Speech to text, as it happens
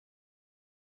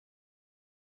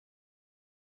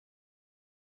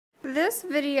This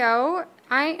video,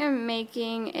 I am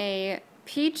making a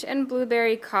peach and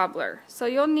blueberry cobbler. So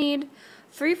you'll need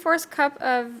 3/4 cup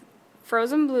of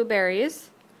frozen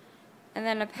blueberries, and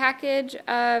then a package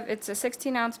of, it's a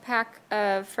 16-ounce pack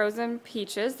of frozen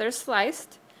peaches. They're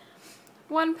sliced.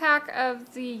 1 pack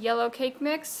of the yellow cake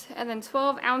mix, and then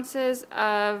 12 ounces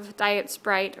of Diet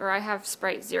Sprite, or I have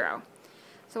Sprite Zero.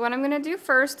 So what I'm going to do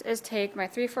first is take my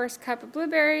 3/4 cup of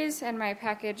blueberries and my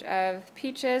package of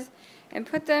peaches and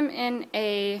put them in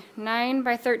a 9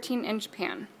 by 13 inch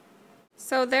pan.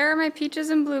 So there are my peaches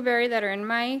and blueberry that are in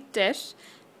my dish.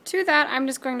 To that, I'm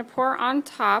just going to pour on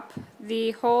top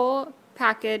the whole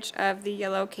package of the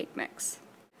yellow cake mix.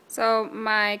 So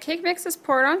my cake mix is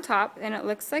poured on top and it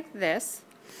looks like this.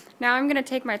 Now I'm going to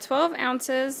take my 12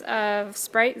 ounces of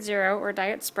Sprite Zero, or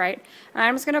Diet Sprite, and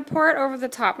I'm just going to pour it over the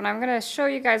top, and I'm going to show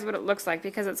you guys what it looks like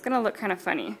because it's going to look kind of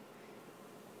funny.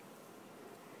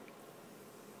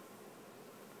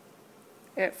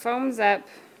 It foams up,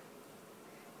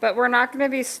 but we're not going to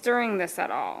be stirring this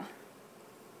at all.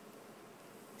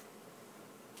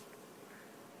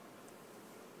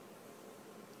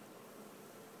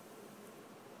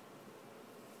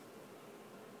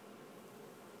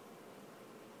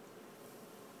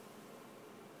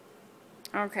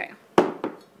 Okay,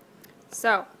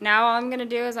 so now all I'm going to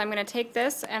do is I'm going to take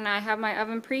this, and I have my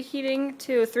oven preheating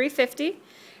to 350,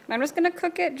 and I'm just going to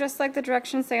cook it just like the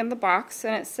directions say in the box,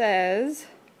 and it says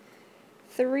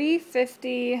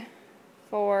 350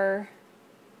 for,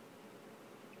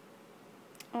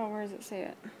 oh, where does it say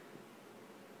it?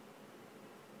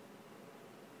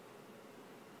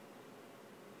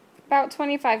 About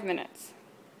 25 minutes.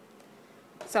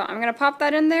 So I'm going to pop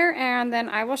that in there, and then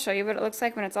I will show you what it looks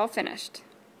like when it's all finished.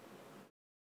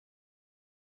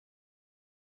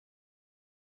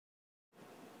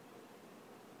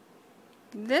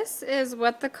 This is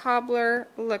what the cobbler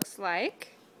looks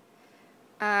like.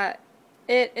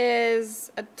 It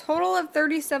is a total of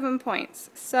 37 points.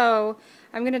 So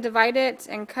I'm going to divide it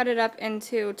and cut it up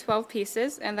into 12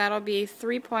 pieces, and that'll be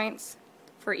 3 points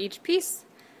for each piece.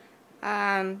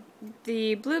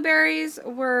 The blueberries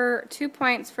were 2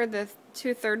 points for the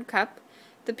 2/3 cup.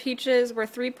 The peaches were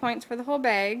 3 points for the whole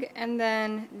bag, and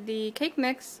then the cake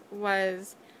mix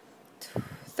was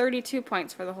 32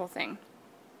 points for the whole thing.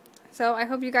 So I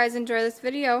hope you guys enjoy this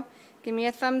video. Give me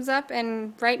a thumbs up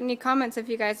and write any comments if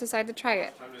you guys decide to try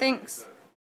it. Thanks.